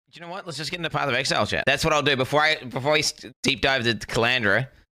You know what? Let's just get into Path of Exile chat. That's what I'll do before we deep dive to Kalandra.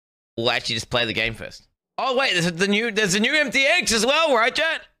 We'll actually just play the game first. Oh wait, there's a new MTX as well, right,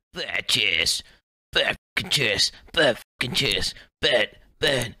 chat? Bad cheers, bad fucking cheers, bad fucking cheers,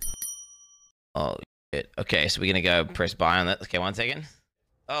 bad. Oh shit. Okay, so we're gonna go press buy on that. Okay, 1 second.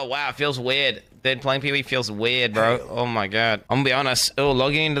 Oh wow, it feels weird. Dead playing PvE feels weird, bro. Oh my god. I'm gonna be honest. Oh,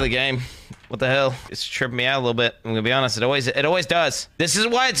 logging into the game. What the hell? It's tripping me out a little bit. I'm gonna be honest. It always does. This is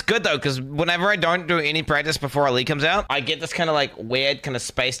why it's good though, because whenever I don't do any practice before a league comes out, I get this kind of like weird, kind of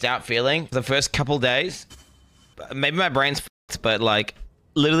spaced out feeling for the first couple days. Maybe my brain's fucked, but like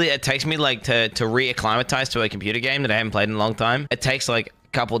literally it takes me like to reacclimatize to a computer game that I haven't played in a long time. It takes like a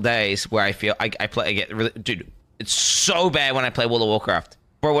couple days where I feel I get really, dude. It's so bad when I play World of Warcraft.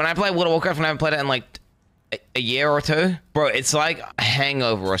 Bro, when I play World of Warcraft and I haven't played it in like a year or two, bro, it's like a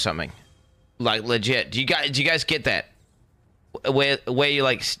hangover or something. Like legit. Do you guys get that? Where you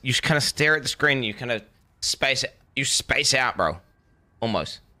like you kind of stare at the screen, and you kind of space out, bro.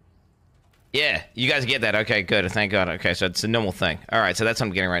 Almost. Yeah, you guys get that. Okay, good. Thank God. Okay, so it's a normal thing. All right, so that's what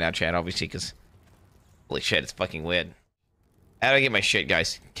I'm getting right now, chat. Obviously, because holy shit, it's fucking weird. How do I get my shit,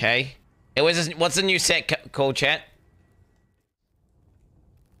 guys? Okay. Hey, what's the new set called, chat?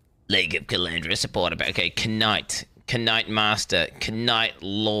 League of Kalandra support about. Okay, Knight Master, Knight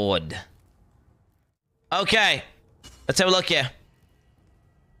Lord. Okay, let's have a look here.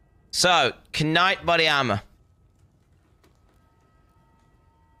 So, Knight body armor.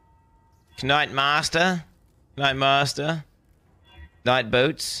 Knight Master. Knight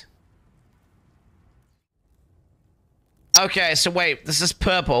boots. Okay, so wait, this is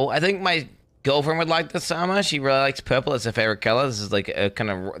purple. I think my girlfriend would like this armor. She really likes purple. It's her favorite color. This is like a kind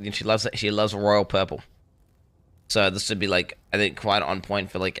of, she loves royal purple. So this would be like, I think quite on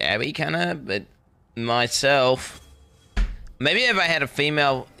point for like Abby kind of, but myself, maybe if I had a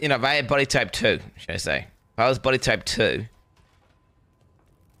female, you know, if I had body type 2, should I say. If I was body type 2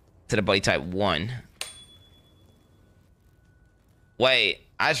 to the body type 1. Wait,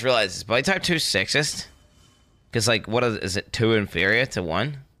 I just realized, is body type 2 sexist? Because like, what is it 2 inferior to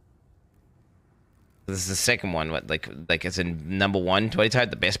 1? This is the second one, what, like it's in number 1 body type,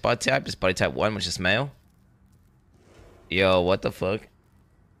 the best body type is body type 1, which is male. Yo, what the fuck?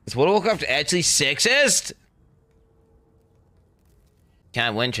 Is World of Warcraft actually sexist?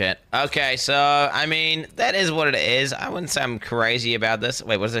 Can't win, chat. Okay, so, I mean, that is what it is. I wouldn't say I'm crazy about this.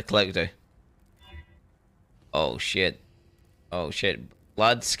 Wait, what does it collect do? Oh, shit. Oh, shit.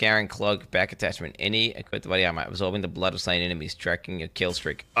 Blood, scarring, clog, back attachment. Any equipped body armor. Absorbing the blood of slain enemies. Tracking your kill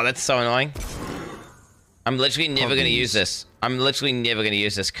streak. Oh, that's so annoying. I'm literally never going to use this. I'm literally never going to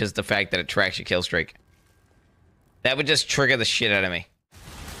use this because the fact that it tracks your kill streak. That would just trigger the shit out of me.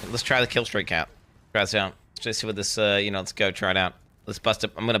 Let's try the kill streak out. Try this out. Let's just see what this, you know, let's go try it out. Let's bust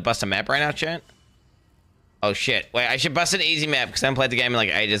it. I'm going to bust a map right now, chat. Oh, shit. Wait, I should bust an easy map because I haven't played the game in like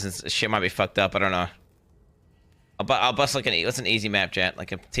ages and shit might be fucked up. I don't know. I'll bust like what's an easy map, chat?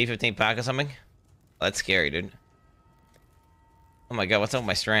 Like a T15 pack or something? Oh, that's scary, dude. Oh my god, what's up with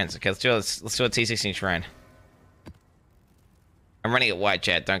my strands? Okay, let's do a T16 shrine. I'm running it white,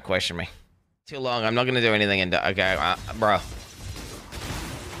 chat. Don't question me. Too long. I'm not gonna do anything. Okay, bro.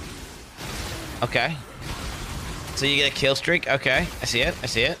 Okay. So you get a kill streak. Okay, I see it. I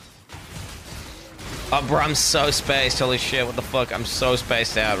see it. Oh, bro, I'm so spaced. Holy shit, what the fuck? I'm so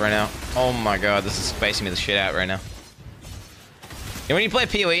spaced out right now. Oh my god, this is spacing me the shit out right now. And when you play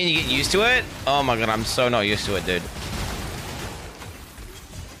PoE and you get used to it, oh my god, I'm so not used to it, dude.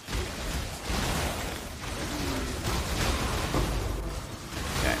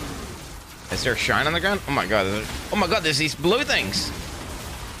 Okay. Is there a shrine on the ground? Oh my god, there's these blue things.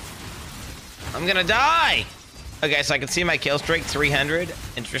 I'm gonna die. Okay, so I can see my kill streak, 300.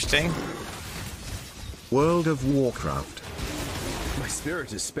 Interesting. World of Warcraft. My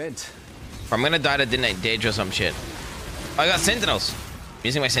spirit is spent. I'm gonna die to Didn't Dage or some shit. I got sentinels. I'm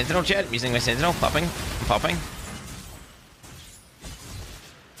using my sentinel, chat. I'm using my sentinel. Popping. I'm popping.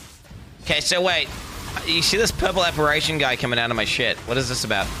 Okay, so wait. You see this purple apparition guy coming out of my shit. What is this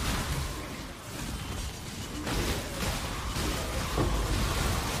about?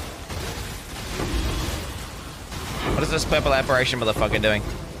 What is this purple apparition motherfucker doing?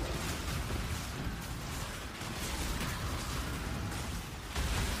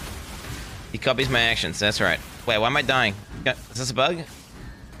 He copies my actions, that's right. Wait, why am I dying? Is this a bug?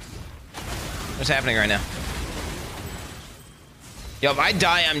 What's happening right now? Yo, if I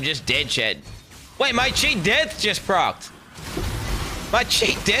die, I'm just dead, chat. Wait, my cheat death just procced. My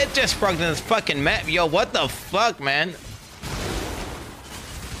cheat death just procced in this fucking map. Yo, what the fuck, man?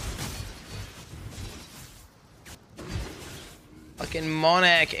 fucking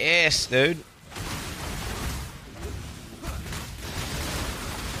Monarch ass, dude.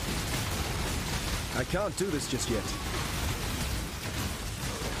 I can't do this just yet.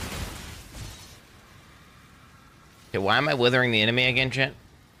 Okay, why am I withering the enemy again, chat?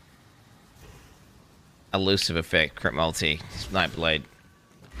 Elusive effect, crit multi, snipe blade.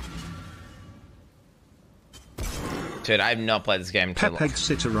 Dude, I have not played this game too long.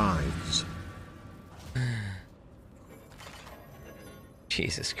 Exit arrives.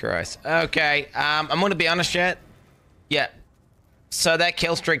 Jesus Christ. Okay, I'm gonna be honest, chat. Yeah. So that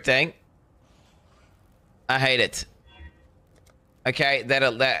kill streak thing, I hate it. Okay,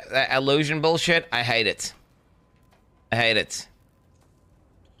 that illusion bullshit, I hate it. I hate it.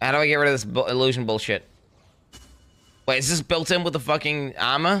 How do I get rid of this illusion bullshit? Wait, is this built in with the fucking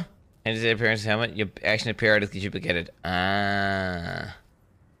armor? And the appearance helmet, your action periodically duplicated. Ah.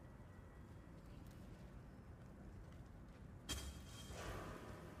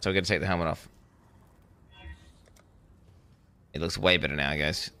 So we're gonna take the helmet off. It looks way better now,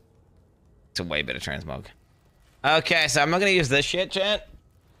 guys. It's a way better transmog. Okay, so I'm not gonna use this shit, chat.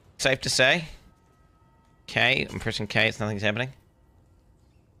 Safe to say. K, I'm pressing K, nothing's happening.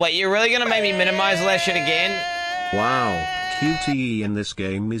 Wait, you're really gonna make me minimize all that shit again? Wow, QTE in this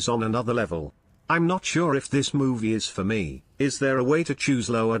game is on another level. I'm not sure if this movie is for me. Is there a way to choose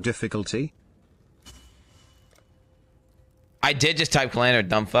lower difficulty? I did just type Kalandra,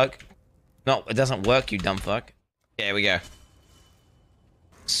 dumb fuck. No, it doesn't work, you dumb fuck. Yeah, here we go.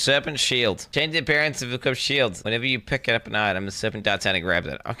 Serpent shield. Change the appearance of the shield. Whenever you pick it up an item, the serpent darts out and grabs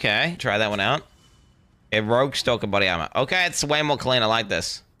it. Okay, try that one out. A rogue stalker body armor. Okay, it's way more clean. I like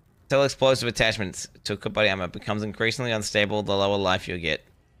this. Tell explosive attachments to equip body armor becomes increasingly unstable the lower life you get.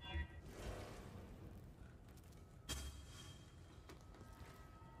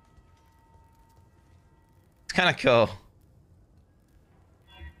 It's kind of cool.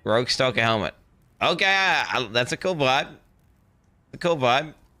 Rogue stalker helmet. Okay, that's a cool vibe. A cool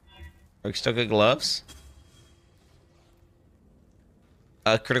vibe. Rogue stalker gloves.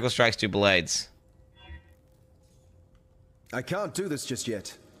 Critical strikes, 2 blades. I can't do this just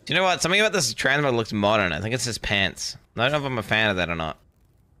yet. Do you know what? Something about this transmog looks modern. I think it's his pants. I don't know if I'm a fan of that or not.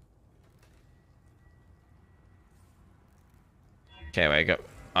 Okay, wait, go.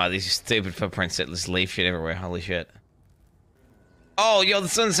 Oh, these stupid footprints that just leave shit everywhere. Holy shit. Oh, yo, the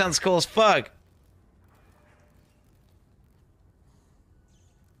sun sounds cool as fuck.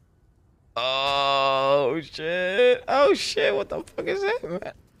 Oh, shit. Oh, shit. What the fuck is that,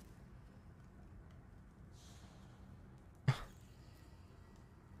 man?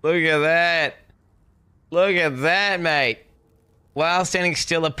 Look at that. Look at that, mate. While standing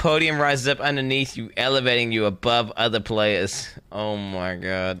still, a podium rises up underneath you, elevating you above other players. Oh my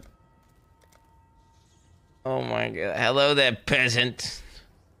god. Oh my god. Hello there, peasant.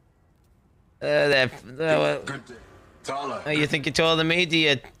 Good day. Taller. Oh, you think you're taller than me, do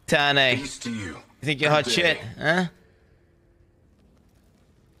you, Tane? Peace to you. You think you're hot shit, huh?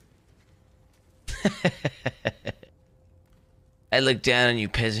 I look down on you,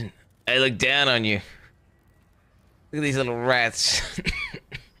 peasant. I look down on you. Look at these little rats.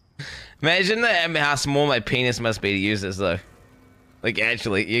 Imagine how small my penis must be to use this, though. Like,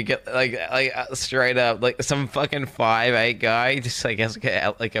 actually, you get, like straight up, like, some fucking 5'8" guy just, like, has,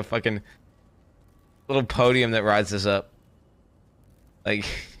 like, a fucking little podium that rides this up. Like...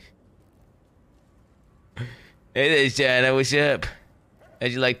 Hey there, China, what's up?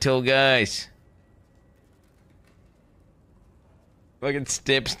 How'd you like tall guys? Fucking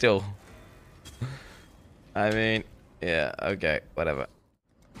step still. I mean, yeah, okay, whatever.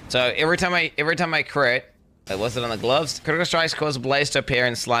 So every time I crit, was it on the gloves? Critical strikes cause a blaze to appear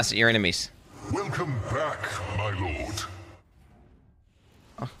and slice at your enemies. Welcome back, my lord.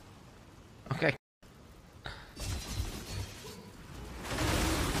 Oh. Okay.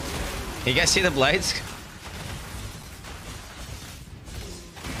 You guys see the blades?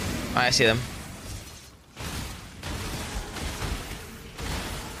 Oh, I see them.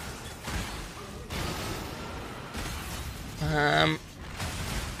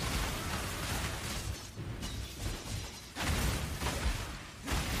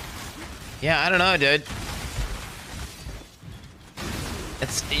 Yeah, I don't know, dude.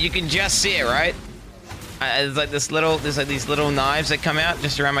 You can just see it, right? There's like these little knives that come out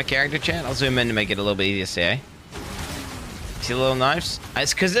just around my character chat. I'll zoom in to make it a little bit easier to see, eh? See the little knives?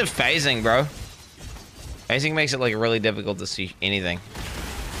 It's because of phasing, bro. Phasing makes it like really difficult to see anything.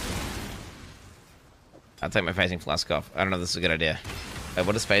 I'll take my phasing flask off. I don't know if this is a good idea.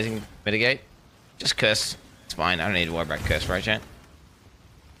 What does phasing mitigate? Just curse. It's fine. I don't need to worry about curse, right, chat?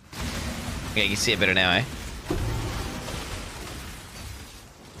 Okay, you can see it better now, eh?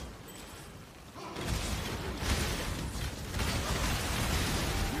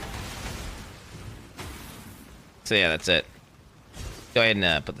 So yeah, that's it. Go ahead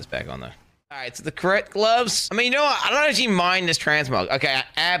and put this back on though. Alright, so the correct gloves. I mean, you know what? I don't actually mind this transmog. Okay, I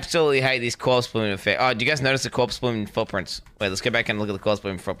absolutely hate these corpse bloom effect. Oh, do you guys notice the corpse bloom footprints? Wait, let's go back and look at the corpse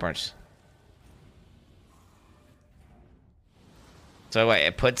bloom footprints. So wait,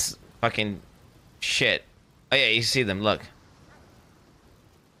 it puts fucking shit. Oh yeah, you see them, look.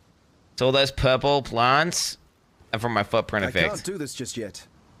 So all those purple plants are from my footprint effect. I can't do this just yet.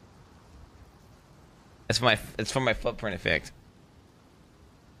 It's from my footprint effect.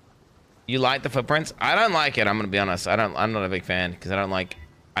 You like the footprints? I don't like it. I'm gonna be honest. I'm not a big fan because I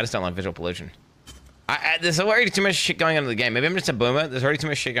just don't like visual pollution. There's already too much shit going on in the game. Maybe I'm just a boomer. There's already too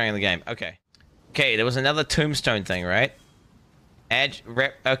much shit going on in the game. Okay. Okay, there was another tombstone thing, right?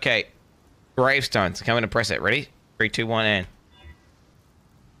 Okay. Gravestones. I'm gonna press it. Ready? 3, 2, 1, and.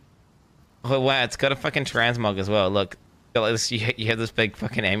 Oh wow, it's got a fucking transmog as well. Look, you have this big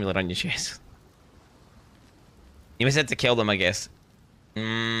fucking amulet on your chest. You must have to kill them, I guess.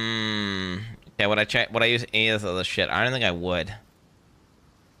 Okay, would I use any of this other shit? I don't think I would.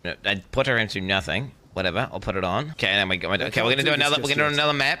 No, I'd put her into nothing. Whatever, I'll put it on. Okay, and okay, we're gonna do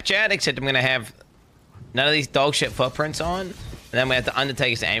another map, chat. Except I'm gonna have none of these dog shit footprints on, and then we have the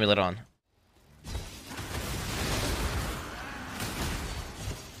Undertaker's amulet on.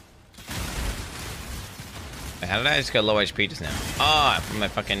 How did I just go low HP just now? Oh, from my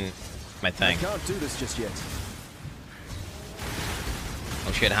thing. I can't do this just yet.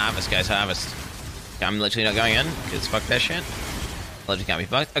 Oh shit, harvest, guys, harvest. I'm literally not going in, because fuck that shit. Literally can't be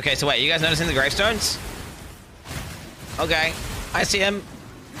fucked. Okay, so wait, you guys noticing the gravestones? Okay, I see him.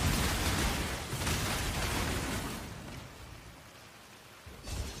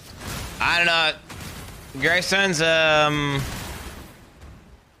 I don't know. Gravestones, I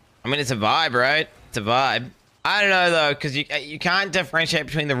mean, it's a vibe, right? It's a vibe. I don't know, though, because you can't differentiate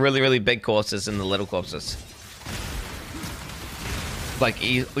between the really, really big corpses and the little corpses. Like,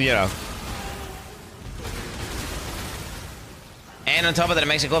 you know. And on top of that, it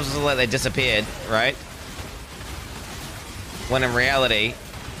makes the corpses look like they disappeared, right? When in reality,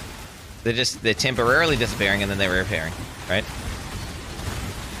 they're temporarily disappearing and then they're reappearing, right?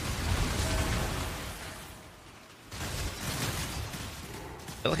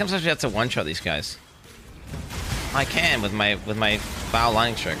 I feel like I'm supposed to have to one-shot these guys. I can with my Val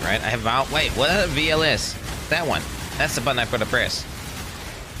lightning strike, right? I have Val. Wait, what is VLS? That one. That's the button I've got to press.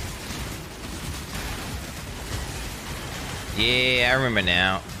 Yeah, I remember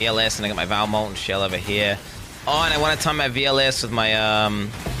now. VLS, and I got my Val Molten Shell over here. Oh, and I want to time my VLS with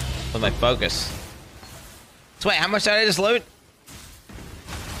my focus. So wait, how much did I just loot?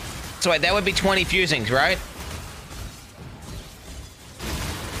 So wait, that would be 20 fusings, right?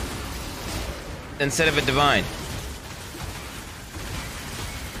 Instead of a divine.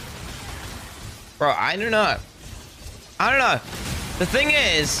 Bro, I don't know. The thing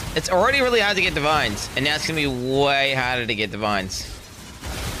is, it's already really hard to get divines, and now it's gonna be way harder to get divines.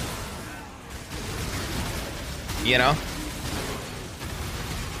 You know?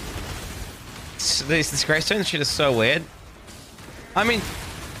 This gravestone shit is so weird. I mean,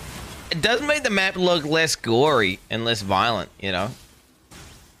 it does make the map look less gory and less violent, you know?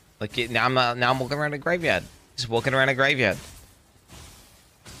 Like, now I'm walking around a graveyard. Just walking around a graveyard.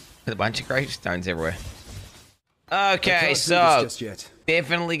 With a bunch of gravestones everywhere. Okay, so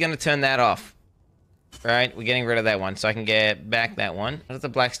definitely gonna turn that off. Right, we're getting rid of that one, so I can get back that one. What is the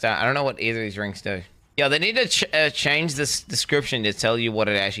black star? I don't know what either of these rings do. Yeah, they need to change this description to tell you what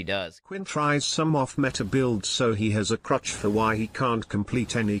it actually does. Quin tries some off-meta builds, so he has a crutch for why he can't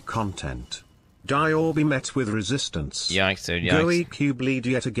complete any content. Die or be met with resistance. Yikes, dude, yikes. Go EQ bleed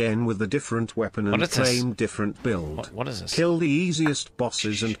yet again with a different weapon and claim different build. What is this? Kill the easiest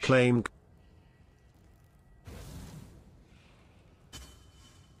bosses and claim...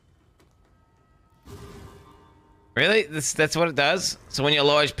 Really? That's what it does? So when you're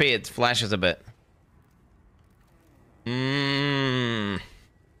low HP, it flashes a bit.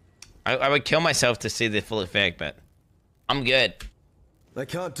 I would kill myself to see the full effect, but I'm good. I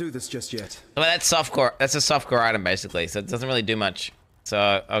can't do this just yet. Well, that's softcore. That's a softcore item, basically, so it doesn't really do much.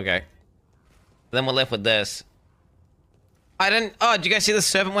 So, okay. Then we're left with this. I didn't... Oh, did you guys see the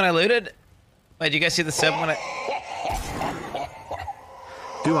serpent when I looted? Wait, did you guys see the serpent when I...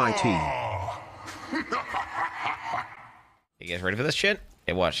 Do IT. You guys ready for this shit?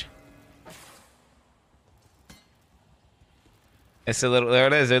 Okay, watch. It's a little... There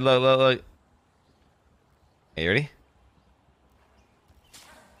it is. Look, look, look. Are you ready?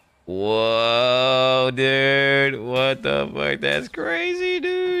 Whoa, dude. What the fuck? That's crazy,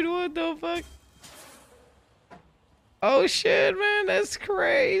 dude. What the fuck? Oh, shit, man. That's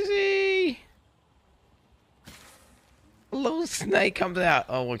crazy. little snake comes out.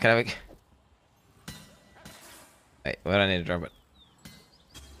 Oh, what can I make? Wait, what do I need to drop it?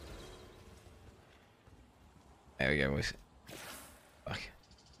 There we go, boys. Fuck.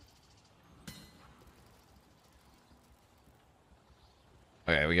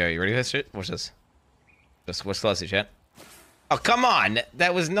 Okay, we go. You ready for this shit? Watch this. Just watch closely, chat. Oh, come on!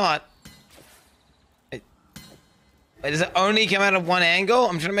 That was not... Wait, does it only come out of one angle?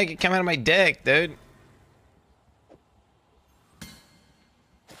 I'm trying to make it come out of my dick, dude.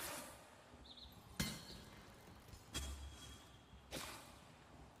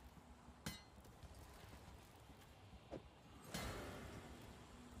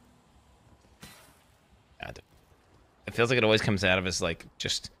 It feels like it always comes out of his, like,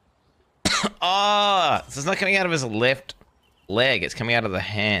 just... Ah! So it's not coming out of his left leg. It's coming out of the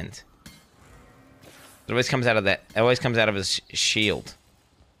hand. It always comes out of that... It always comes out of his shield.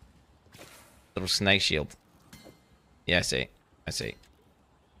 Little snake shield. Yeah, I see. I see.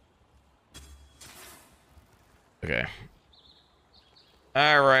 Okay.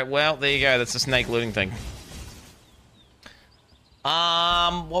 Alright, well, there you go. That's the snake looting thing.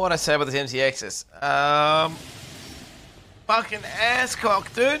 What would I say about the MTXs? Fucking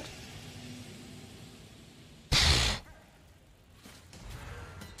asscock, dude.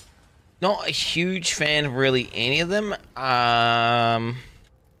 Not a huge fan of really any of them. Yeah,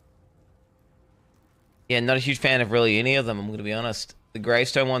 not a huge fan of really any of them, I'm gonna be honest. The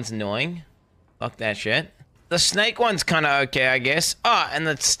gravestone one's annoying. Fuck that shit. The snake one's kind of okay, I guess. Oh, and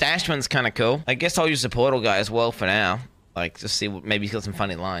the stash one's kind of cool. I guess I'll use the portal guy as well for now. Like, just see what, maybe he's got some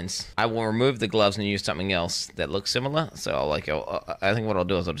funny lines. I will remove the gloves and use something else that looks similar. So I think what I'll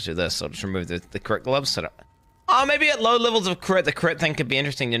do is I'll just do this. I'll just remove the crit gloves. So oh, maybe at low levels of crit, the crit thing could be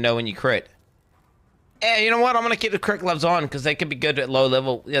interesting to know when you crit. Yeah, you know what? I'm going to keep the crit gloves on because they could be good at low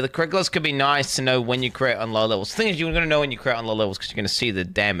level. Yeah, the crit gloves could be nice to know when you crit on low levels. The thing is, you're going to know when you crit on low levels because you're going to see the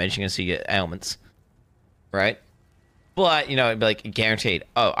damage. You're going to see your ailments. Right? But, you know, it'd be like guaranteed.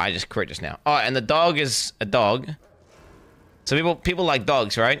 Oh, I just crit just now. Oh, and the dog is a dog. So people like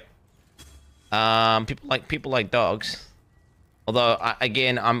dogs, right? People like dogs. Although,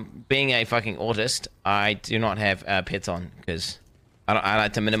 again, I'm being a fucking autist. I do not have pets on because I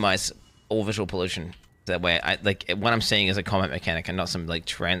like to minimize all visual pollution. That way, what I'm seeing is a combat mechanic and not some like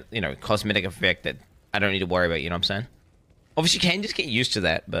cosmetic effect that I don't need to worry about. You know what I'm saying? Obviously, you can just get used to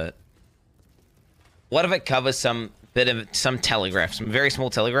that, but what if it covers some telegraph, some very small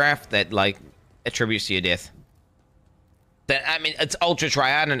telegraph that like attributes to your death? That, I mean, it's ultra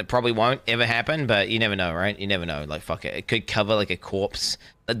tryhard and it probably won't ever happen, but you never know, right? You never know. Like, fuck it. It could cover, like, a corpse.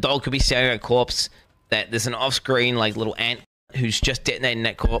 A dog could be staring at a corpse that there's an off-screen, like, little ant who's just detonating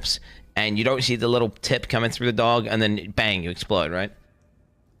that corpse, and you don't see the little tip coming through the dog, and then, bang, you explode, right?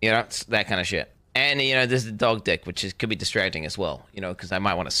 You know, it's that kind of shit. And, you know, there's the dog dick, which could be distracting as well, you know, because I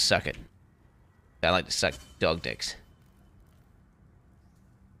might want to suck it. I like to suck dog dicks.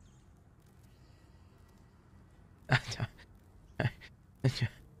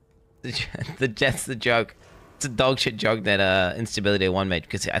 That's the joke. It's a dog shit joke that Instability 1 made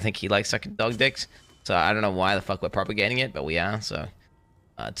because I think he likes sucking dog dicks. So I don't know why the fuck we're propagating it, but we are. So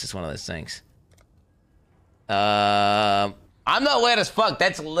it's just one of those things. I'm not weird as fuck.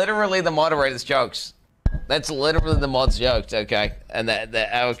 That's literally the moderator's jokes. That's literally the mod's jokes. Okay, and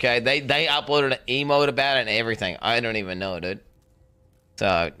okay. They uploaded an emote about it and everything. I don't even know, dude.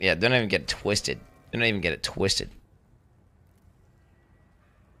 So yeah, don't even get it twisted. Don't even get it twisted.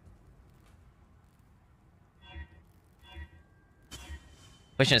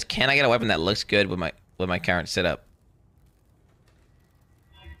 Question is, can I get a weapon that looks good with my current setup?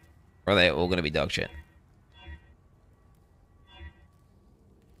 Or are they all gonna be dog shit?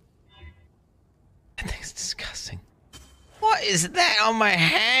 That thing's disgusting. What is that on my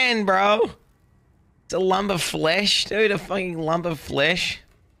hand, bro? It's a lump of flesh, dude. A fucking lump of flesh.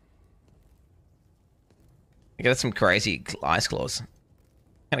 I got some crazy ice claws.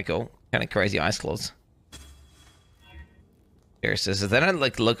 Kinda cool. Kinda crazy ice claws. Seriously, so they don't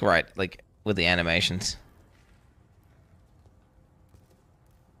like look right, like with the animations.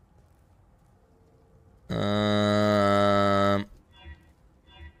 I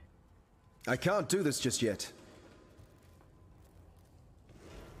can't do this just yet.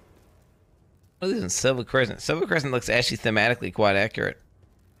 What is this? Silver Crescent. Silver Crescent looks actually thematically quite accurate.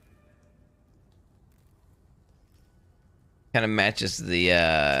 Kind of matches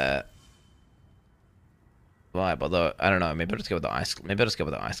the vibe, although I don't know. Maybe I'll just go with the ice. Maybe I'll just go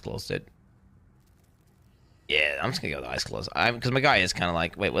with the ice claws, dude. Yeah, I'm just gonna go with the ice claws. Because my guy is kind of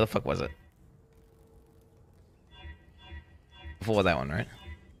like, wait, where the fuck was it? Before that one, right?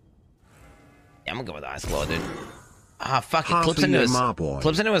 Yeah, I'm gonna go with the ice claw, dude. Ah, fuck, it Heartily clips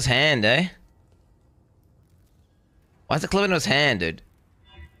into his hand, eh? Why's it clip into his hand, dude?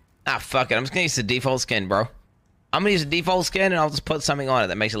 Ah, fuck it. I'm just gonna use the default skin, bro. I'm gonna use the default skin and I'll just put something on it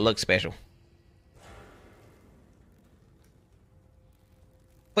that makes it look special.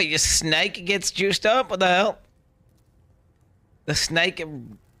 Wait, your snake gets juiced up? What the hell? The snake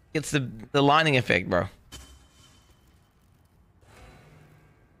gets the lining effect, bro.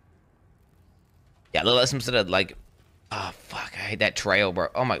 Yeah, look like some sort of like... Oh, fuck. I hate that trail, bro.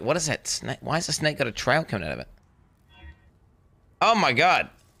 Oh, my... What is that snake? Why has the snake got a trail coming out of it? Oh, my God.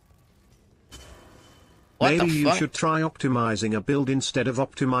 What Maybe the you fuck? should try optimizing a build instead of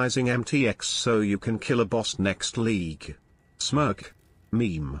optimizing MTX so you can kill a boss next league. Smirk.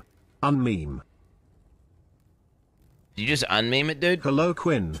 Meme. Unmeme. Did you just unmeme it, dude? Hello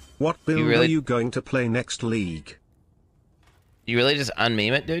Quin, what build are you going to play next league? You really just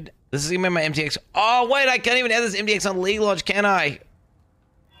unmeme it, dude? This is gonna be my MTX. Oh, wait, I can't even have this MTX on League Lodge, can I?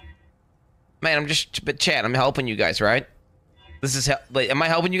 Man, I'm just... But chat, I'm helping you guys, right? This is... Wait, am I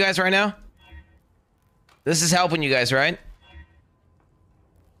helping you guys right now? This is helping you guys, right?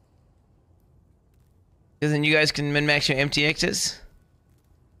 Because then you guys can min-max your MTXs.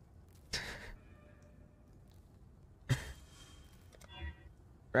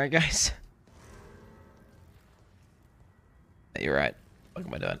 Right, guys? You're right. What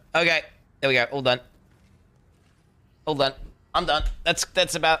am I doing? Okay, there we go. All done. All done. I'm done. That's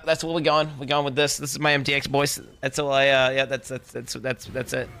what we're going. We're going with this. This is my MTX, boys. That's all I. Yeah, that's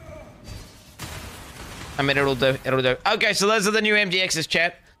it. I mean, it'll do. It'll do. Okay, so those are the new MTXs,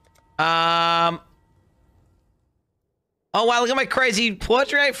 chat. Oh wow, look at my crazy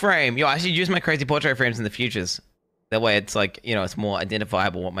portrait frame. Yo, I should use my crazy portrait frames in the futures. That way, it's like, you know, it's more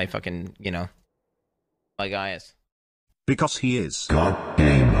identifiable what my fucking, you know, my guy is. Because he is. God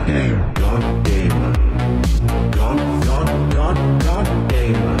game. God game. God